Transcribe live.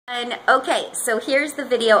And okay, so here's the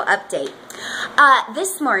video update.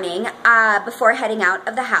 This morning, before heading out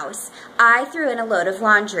of the house, I threw in a load of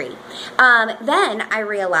laundry. Then I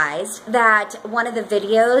realized that one of the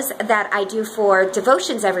videos that I do for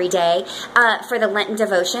devotions every day, for the Lenten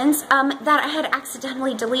devotions, that I had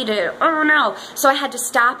accidentally deleted. Oh no. So I had to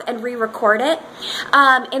stop and re-record it.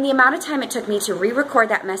 In the amount of time it took me to re-record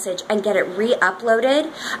that message and get it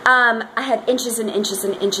re-uploaded, I had inches and inches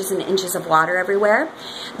and inches and inches of water everywhere.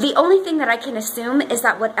 The only thing that I can assume is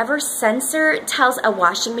that whatever sensor tells a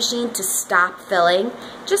washing machine to stop filling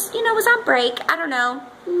just, was on break. I don't know.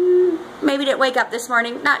 Maybe didn't wake up this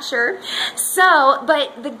morning, not sure. So,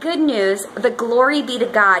 but the good news, the glory be to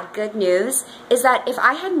God good news, is that if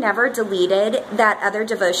I had never deleted that other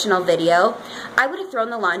devotional video, I would have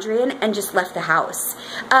thrown the laundry in and just left the house.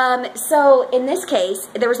 So in this case,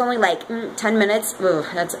 there was only like 10 minutes, ooh,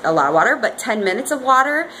 that's a lot of water, but 10 minutes of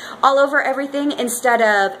water all over everything instead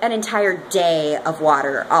of an entire day of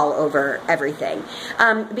water all over everything.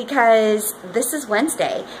 Because this is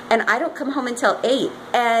Wednesday and I don't come home until 8.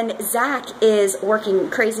 And Zach is working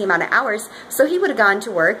crazy amount of hours, so he would have gone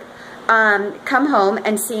to work, come home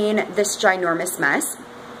and seen this ginormous mess,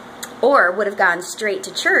 or would have gone straight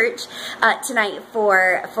to church tonight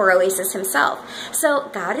for Oasis himself. So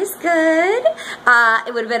God is good.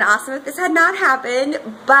 It would have been awesome if this had not happened,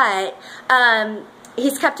 but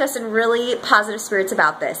He's kept us in really positive spirits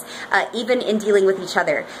about this, even in dealing with each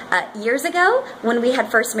other. Years ago, when we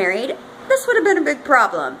had first married, this would have been a big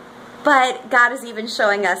problem. But God is even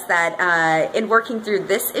showing us that in working through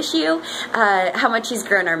this issue, how much He's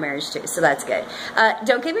grown our marriage too. So that's good.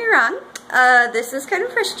 Don't get me wrong. This is kind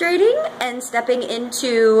of frustrating, and stepping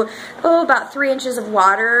into, about 3 inches of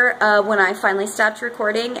water when I finally stopped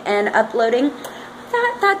recording and uploading,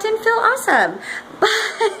 that didn't feel awesome.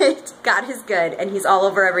 But God is good, and He's all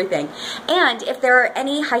over everything. And if there are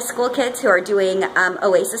any high school kids who are doing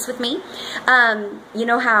Oasis with me, you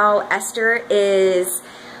know how Esther is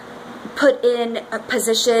put in a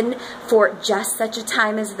position for just such a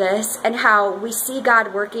time as this, and how we see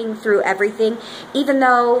God working through everything, even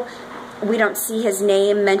though we don't see His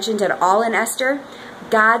name mentioned at all in Esther.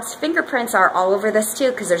 God's fingerprints are all over this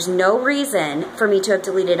too, because there's no reason for me to have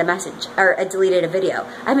deleted a message or deleted a video.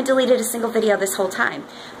 I haven't deleted a single video this whole time.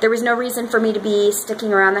 There was no reason for me to be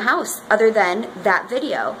sticking around the house other than that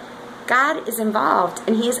video. God is involved,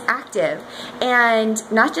 and He is active, and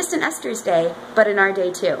not just in Esther's day, but in our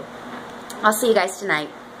day too. I'll see you guys tonight.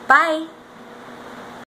 Bye.